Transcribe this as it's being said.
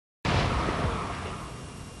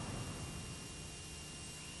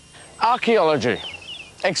Archeology.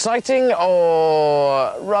 Exciting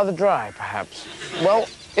or rather dry, perhaps? Well,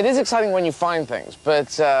 it is exciting when you find things,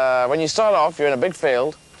 but when you start off, you're in a big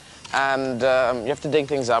field, and you have to dig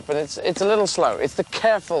things up, and it's a little slow. It's the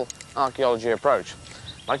careful archaeology approach.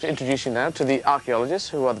 I'd like to introduce you now to the archaeologists,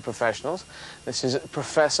 who are the professionals. This is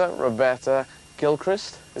Professor Roberta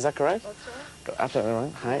Gilchrist. Is that correct? That's right. Absolutely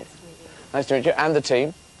right. Hi. Nice to meet you. And the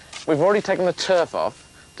team. We've already taken the turf off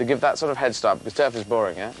to give that sort of head start, because turf is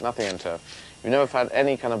boring, yeah? Nothing in turf. You've never had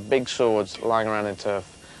any kind of big swords lying around in turf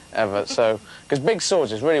ever, so... Because big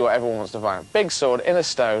swords is really what everyone wants to find. Big sword in a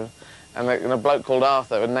stone, and a bloke called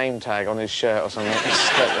Arthur with a name tag on his shirt or something.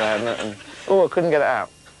 Stuck there, and oh, I couldn't get it out.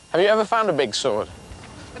 Have you ever found a big sword?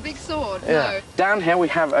 A big sword? Yeah. No. Down here we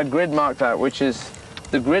have a grid marked out, which is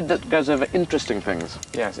the grid that goes over interesting things.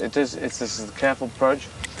 Yes, it is. This is a careful approach.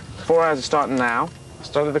 4 hours are starting now. I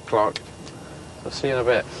started the clock. I'll see you in a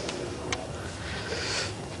bit.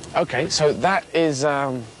 Okay, so that is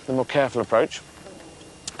the more careful approach.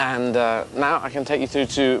 And now I can take you through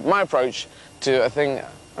to my approach to a thing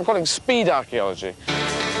I'm calling speed archaeology.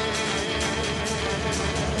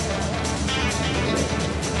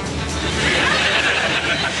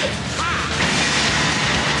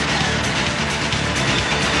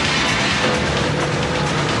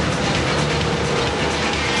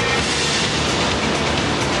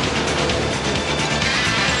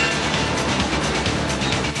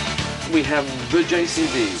 We have the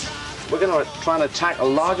JCBs. We're going to try and attack a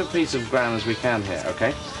larger piece of ground as we can here,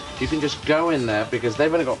 okay? You can just go in there, because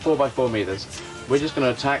they've only got 4 by 4 meters. We're just going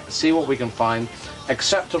to attack, see what we can find.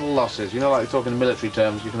 Acceptable losses. You know, like we talk in military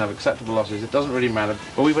terms, you can have acceptable losses. It doesn't really matter.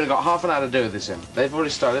 But we've only got half an hour to do this in. They've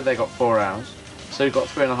already started. They've got 4 hours. So you've got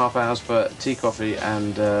 3.5 hours for tea, coffee,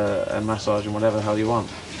 and a massage and whatever the hell you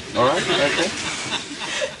want. All right? Okay?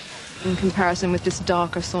 In comparison with this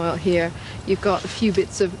darker soil here, you've got a few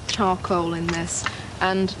bits of charcoal in this.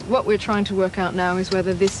 And what we're trying to work out now is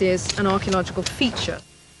whether this is an archaeological feature.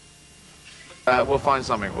 We'll find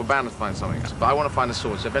something. We're bound to find something. But I want to find a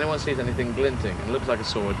sword. So if anyone sees anything glinting and looks like a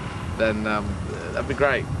sword, then that'd be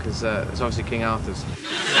great, because it's obviously King Arthur's.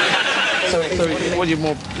 So what, you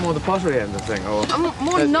more the pottery end of the thing, or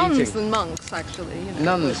more nuns than monks, actually. You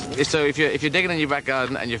know. Nuns. So if you're digging in your back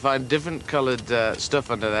garden and you find different coloured stuff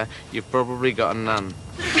under there, you've probably got a nun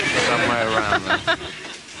somewhere around there.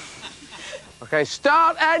 Okay,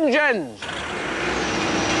 start engines.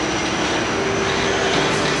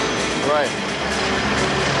 Right.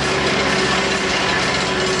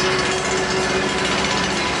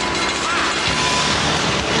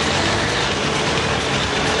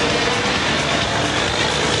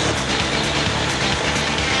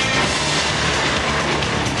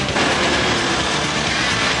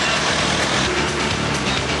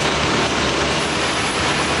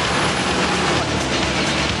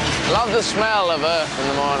 Love the smell of earth in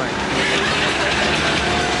the morning.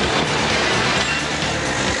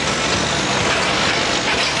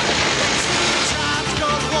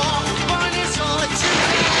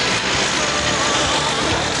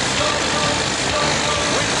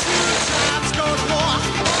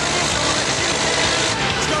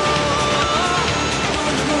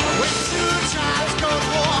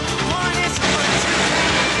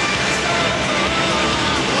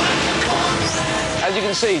 As you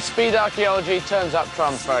can see, speed archaeology turns up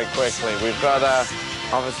trumps very quickly. We've got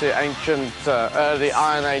obviously ancient early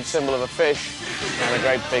Iron Age symbol of a fish and a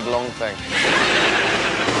great big long thing.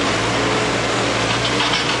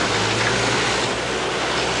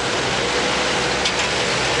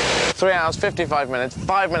 Three hours, 55 minutes,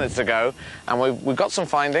 5 minutes to go, and we've got some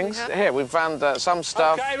findings. Here, we've found some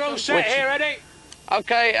stuff. Okay, wrong set here, Eddie.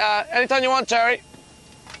 Okay, anytime you want, Terry.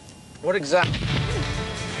 What exactly?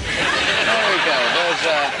 There we go. There's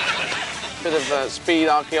a bit of speed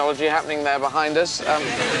archaeology happening there behind us. Now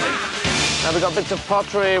we've got bits of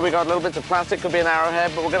pottery, we've got little bits of plastic, could be an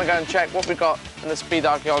arrowhead, but we're going to go and check what we've got in the speed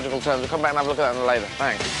archaeological terms. We'll come back and have a look at that later.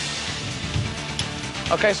 Thanks.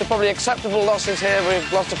 Okay, so probably acceptable losses here.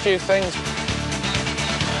 We've lost a few things.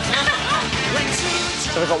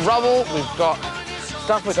 So we've got rubble, we've got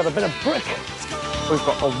stuff, we've got a bit of brick. We've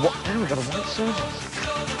got a white surface.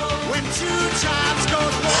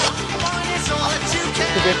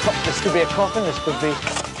 This could be a coffin, this could be...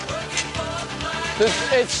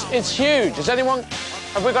 It's huge. Has anyone...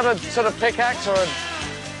 Have we got a sort of pickaxe or a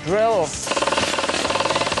drill or...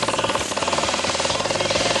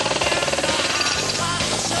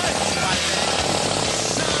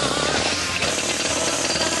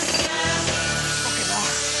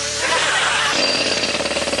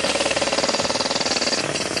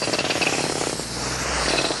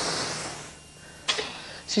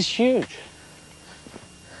 This is huge.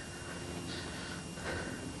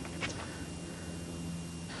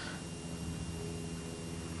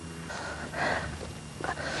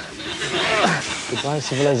 by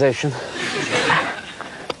civilization.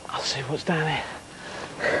 I'll see what's down here.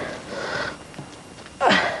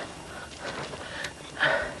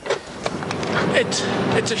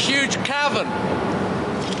 It's a huge cavern.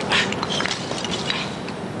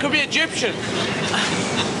 Could be Egyptian.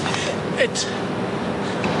 I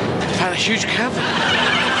found a huge cavern.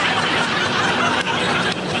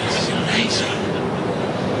 This is amazing.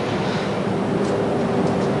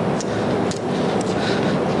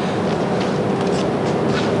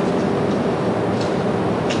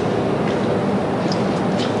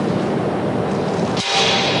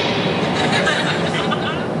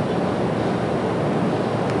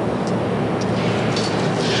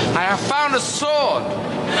 I found a sword.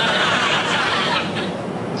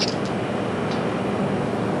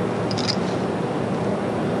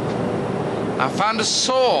 I found a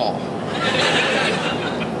saw.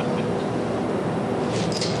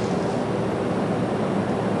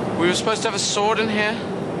 We were supposed to have a sword in here.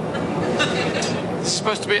 It's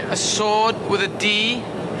supposed to be a sword with a D.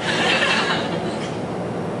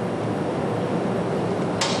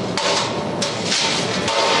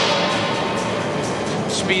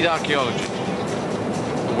 Speed archaeology,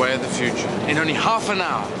 the way of the future. In only half an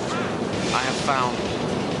hour, I have found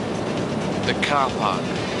the car park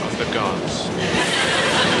of the gods.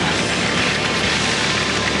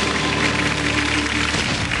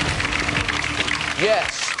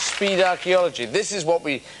 Yes, speed archaeology. This is what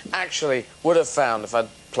we actually would have found if I'd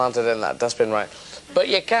planted it in that dustbin right. But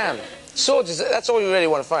you can. Swords, that's all you really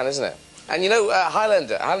want to find, isn't it? And you know,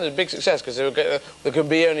 Highlander's a big success because there can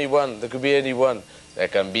be only one. There can be only one. There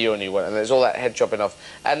can be only one, and there's all that head chopping off.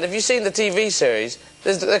 And have you seen the TV series?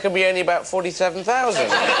 There can be only about 47,000.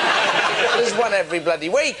 There's one every bloody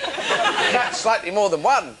week. That's slightly more than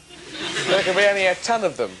one. There can be only a ton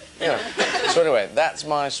of them. You know. So anyway, that's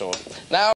my sword. Now.